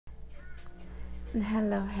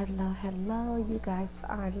Hello, hello, hello. You guys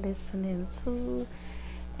are listening to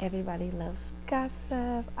Everybody Loves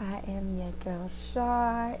Gossip. I am your girl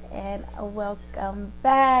Shar, and welcome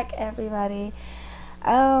back, everybody.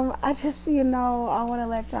 I want to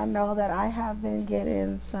let y'all know that I have been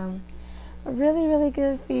getting some really, really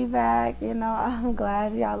good feedback. I'm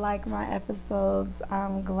glad y'all like my episodes.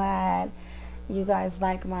 I'm glad you guys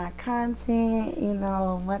like my content.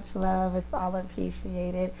 Much love. It's all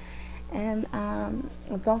appreciated. And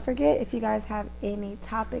don't forget, if you guys have any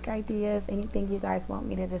topic ideas, anything you guys want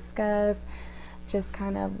me to discuss, just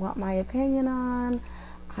kind of want my opinion on,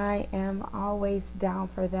 I am always down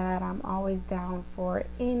for that. I'm always down for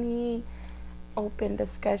any open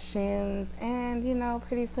discussions. And,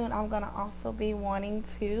 pretty soon I'm going to also be wanting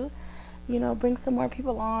to, bring some more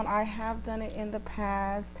people on. I have done it in the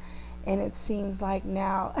past, and it seems like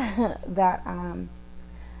now that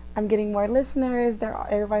I'm getting more listeners.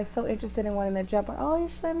 Everybody's so interested in wanting to jump on. Oh, you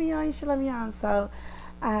should let me on. You should let me on. So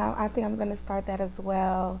I think I'm going to start that as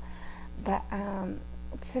well. But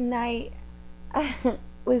tonight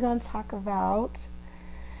we're going to talk about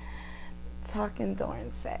talking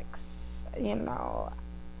during sex.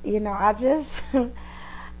 I just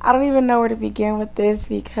I don't even know where to begin with this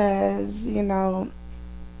because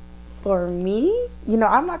for me,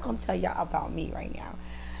 I'm not going to tell y'all about me right now.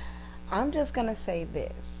 I'm just going to say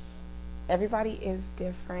this. Everybody is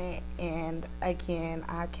different, and again,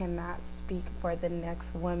 I cannot speak for the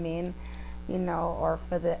next woman, or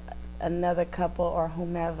for the another couple or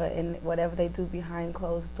whomever, and whatever they do behind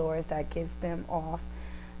closed doors that gets them off,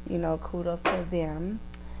 kudos to them.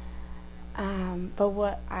 But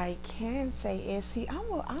what I can say is, see,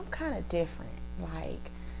 I'm kind of different. Like,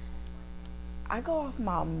 I go off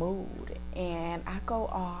my mood, and I go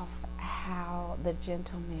off how the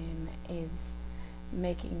gentleman is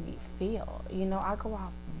making me feel. I go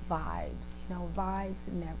off vibes. Vibes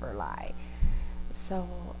never lie. So,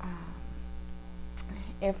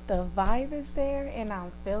 if the vibe is there and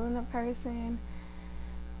I'm feeling the person,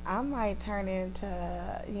 I might turn into,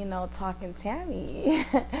 talking Tammy.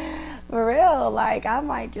 For real. Like, I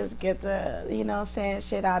might just get to, saying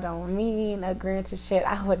shit I don't mean, agreeing to shit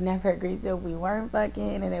I would never agree to if we weren't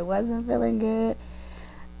fucking and it wasn't feeling good.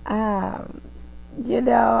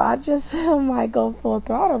 I just might go full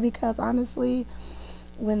throttle because honestly,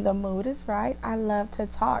 when the mood is right, I love to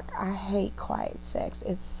talk. I hate quiet sex.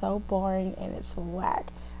 It's so boring and it's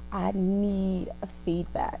whack. I need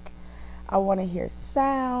feedback. I want to hear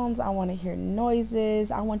sounds. I want to hear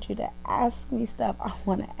noises. I want you to ask me stuff. I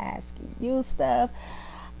want to ask you stuff.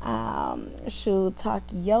 Should talk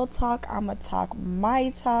your talk. I'ma talk my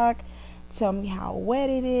talk. Tell me how wet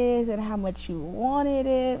it is and how much you wanted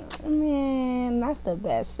it. Man, that's the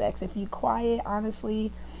best sex. If you quiet,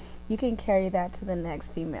 honestly, you can carry that to the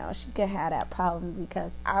next female. She can have that problem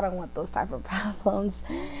because I don't want those type of problems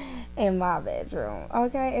in my bedroom.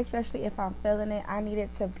 Okay? Especially if I'm feeling it. I need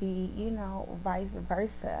it to be, vice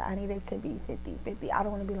versa. I need it to be 50-50. I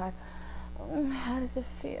don't want to be like, how does it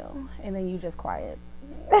feel? And then you just quiet.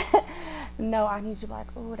 No, I need you to be like,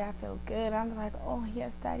 oh, that feel good. I'm like, oh,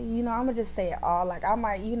 yes, daddy. I'm going to just say it all. Like, I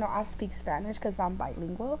might, I speak Spanish because I'm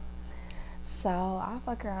bilingual. So I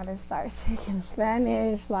fuck around and start speaking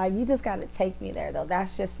Spanish. Like, you just got to take me there, though.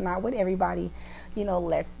 That's just not with everybody.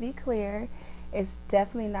 Let's be clear. It's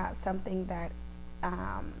definitely not something that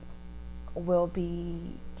will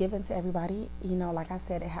be given to everybody. Like I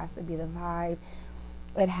said, it has to be the vibe.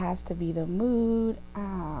 It has to be the mood.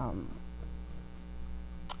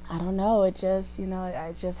 I don't know. It just,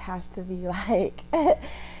 it just has to be like, it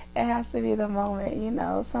has to be the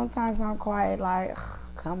moment, Sometimes I'm quiet, like,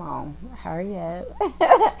 come on, hurry up.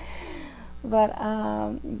 But,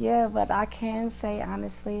 but I can say,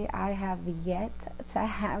 honestly, I have yet to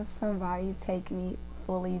have somebody take me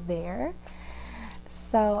fully there.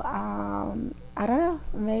 So, I don't know.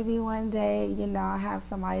 Maybe one day, I'll have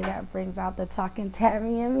somebody that brings out the talking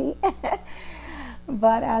Tammy in me.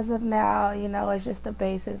 But as of now, it's just the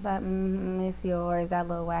basis like, it's yours, that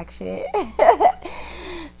little whack shit.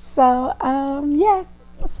 So, yeah.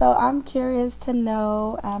 So I'm curious to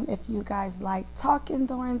know if you guys like talking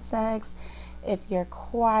during sex, if you're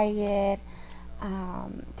quiet.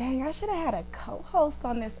 Dang, I should have had a co-host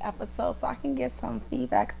on this episode so I can get some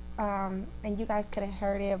feedback and you guys could have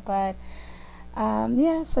heard it. But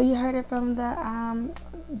yeah, so you heard it from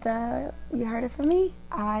you heard it from me.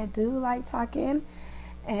 I do like talking,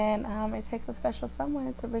 and it takes a special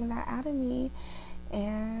someone to bring that out of me.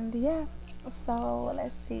 And yeah, so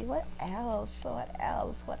let's see what else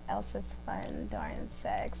is fun during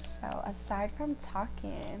sex. So aside from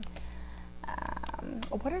talking,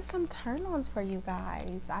 what are some turn-ons for you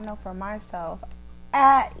guys? I know for myself,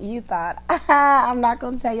 You thought. I'm not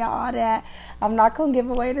going to tell y'all all that. I'm not going to give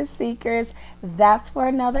away the secrets. That's for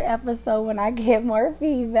another episode when I get more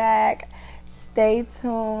feedback. Stay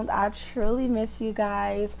tuned. I truly miss you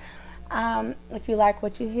guys. If you like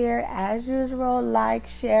what you hear, as usual, like,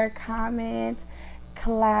 share, comment,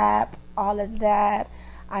 clap, all of that.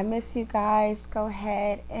 I miss you guys. Go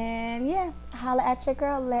ahead and, yeah, holla at your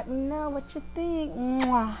girl. Let me know what you think.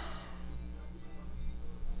 Mwah.